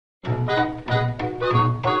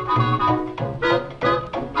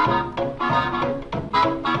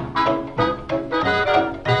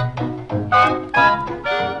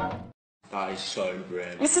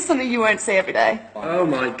something you won't see every day. Oh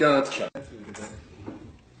my god.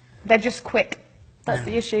 They're just quick. That's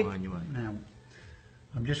the issue. Now,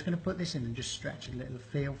 I'm just going to put this in and just stretch a little.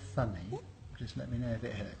 Feel funny. Just let me know if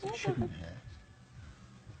it hurts. It shouldn't hurt.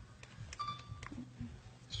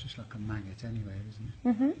 It's just like a maggot anyway, isn't it?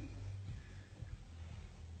 Mm-hmm.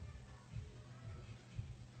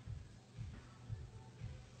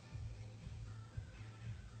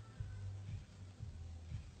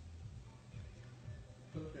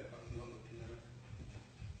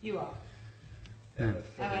 You are. No.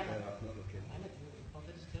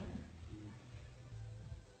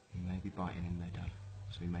 He may be biting in there, Dad,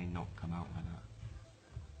 so he may not come out like that.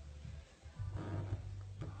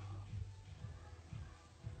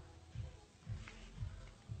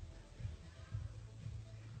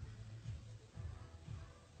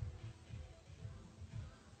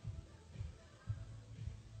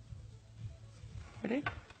 Ready?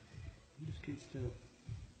 Just keep still.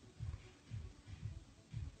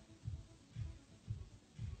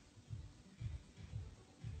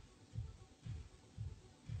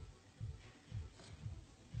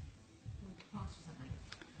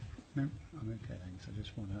 No, I'm okay, thanks. I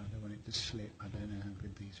just want to, I don't want it to slip. I don't know how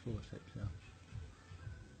good these forceps are.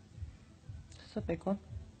 It's a big one.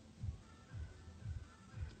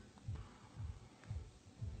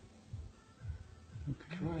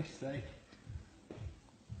 Okay. Christ's sake.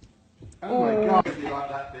 Oh my god. Is he like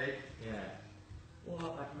that big? Yeah. What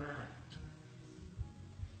a man.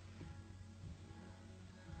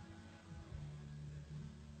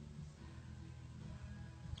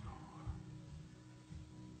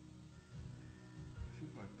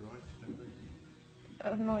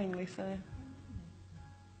 Annoyingly so.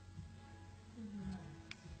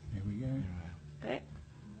 Here we go. Okay.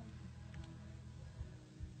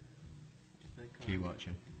 Keep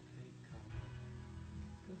watching.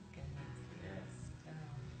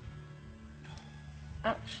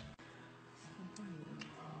 Ouch.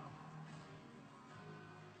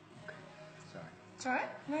 Sorry. It's alright.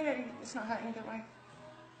 No, it's not hurting, don't worry.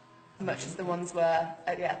 As much as the ones were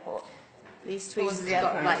at the airport. These The ones tweezers at the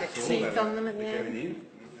have got airport. like teeth on them at the end.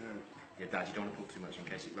 Yeah, Dad, you don't want to pull too much in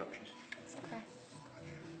case it ruptures. It's okay.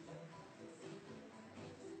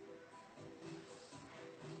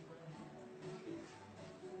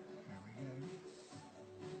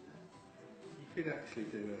 You could actually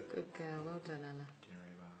do it. Good girl, well done, Ella.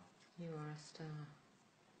 Very well. You are a star.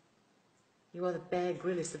 You are the Bear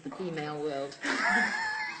Grylls of the female world.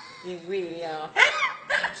 You really are.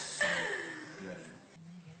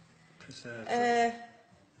 Preserve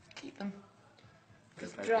Keep them.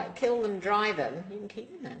 Just kill them, dry them. You can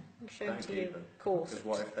keep them then. And show them Don't to your keep them. course. Because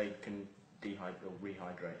what if they can dehydrate or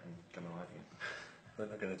rehydrate and come alive again? We're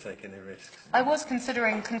not going to take any risks. I was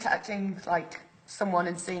considering contacting like someone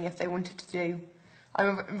and seeing if they wanted to do. I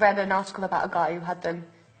read an article about a guy who had them,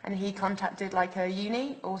 and he contacted like a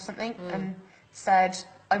uni or something and said,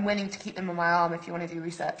 "I'm willing to keep them on my arm if you want to do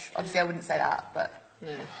research." Obviously, I wouldn't say that, but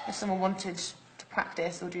if someone wanted to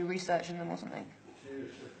practice or do research in them or something.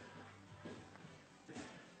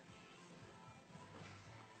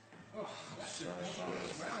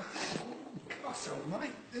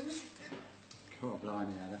 Oh,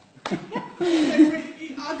 blimey, Ella.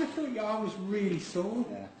 I just thought your arm was really sore.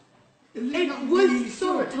 Yeah. It was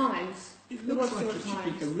sore at times. It looks like it should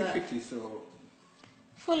be horrifically sore.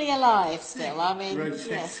 Fully alive still, I mean, Grotesque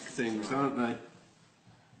yes. things, aren't they?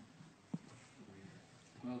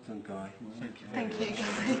 Well done, Guy. Thank you.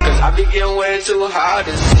 Cause I be getting way too hard.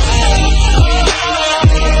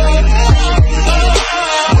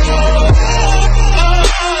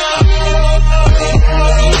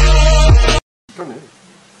 Done it.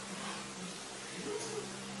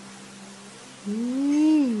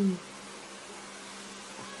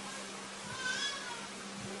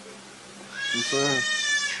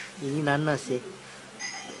 Ini nanas sih.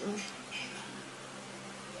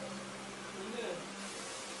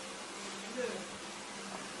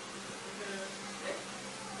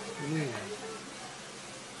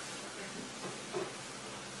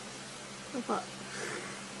 Apa?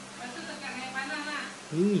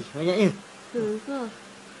 Banyaknya.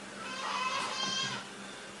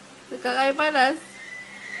 Dekat air panas.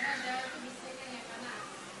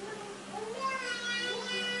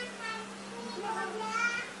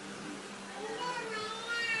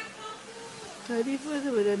 Tadi pun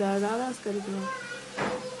sebenarnya dah nalas sekali tu.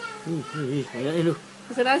 Banyak ni tu.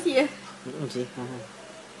 Pesan nasi sih.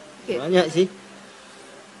 Okay. Banyak sih.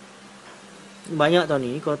 Banyak tau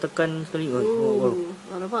ni kalau tekan sekali.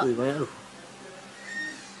 Nampak? Banyak tu.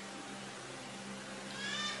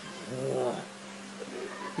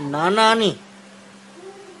 Nana ni.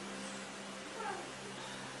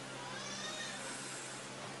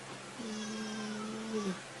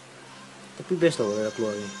 Tapi best tau kalau dah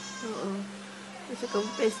keluar ni. Macam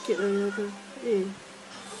kempes sikit lah tu.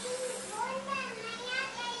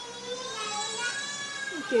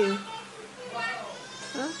 Okay.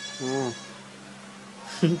 Ha?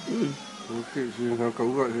 Okey, sini kakak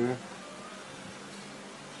urat je.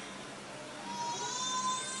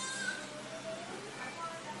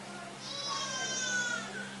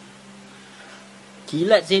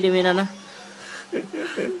 Kilat sih dia mainan lah.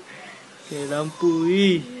 Kayak lampu.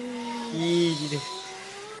 Ih. Gini.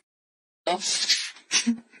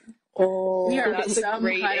 Oh, We are that's a some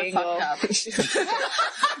great kind angle. of fucked up.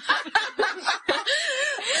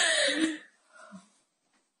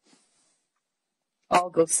 All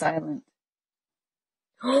go silent.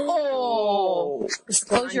 Oh! Just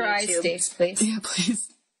Close your eyes, Stace, please. Yeah,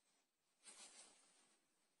 please.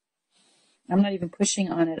 I'm not even pushing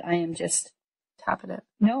on it. I am just Tapping it.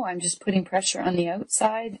 no. I'm just putting pressure on the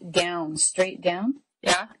outside, down, straight down,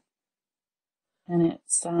 Yeah. and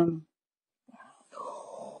it's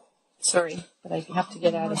Sorry, but I have to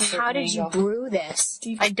get out of a certain How did you angle. brew this?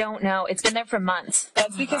 I don't know. It's been there for months.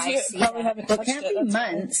 That's because you probably haven't touched it. It can't be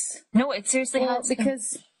months. No, it seriously Well, has.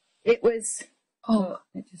 because it was. Oh.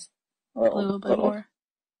 It just Blew a bit more.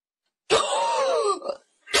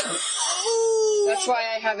 That's why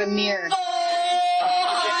I have a mirror.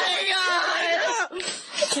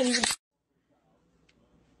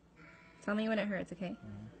 Tell me when it hurts, okay?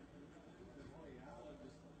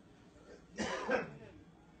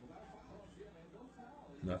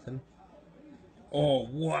 Nothing? Oh,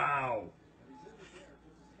 wow!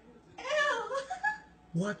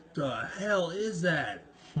 What the hell is that?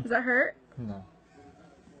 Does that hurt? No.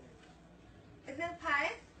 Is it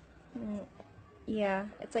pie? Yeah,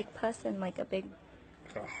 it's like pus and like a big.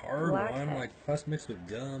 It's a hard Blackhead. one, like pus mixed with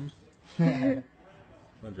gum.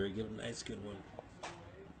 Andre, give it a nice good one.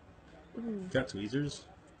 Got tweezers?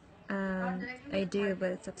 I do,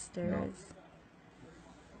 but it's upstairs.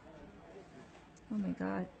 Oh my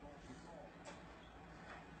god.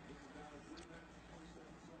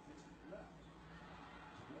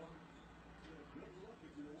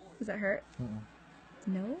 Does that hurt?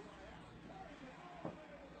 No?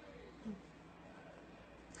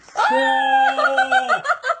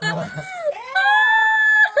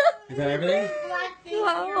 Is that everything?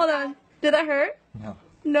 Well, hold on. Did that hurt? No.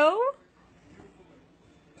 No?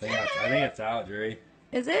 I think it's out, Jerry.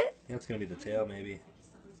 Is it? I think it's gonna be the tail, maybe.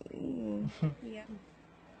 Yeah.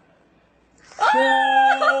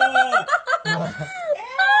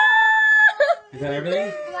 Is that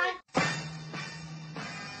everything?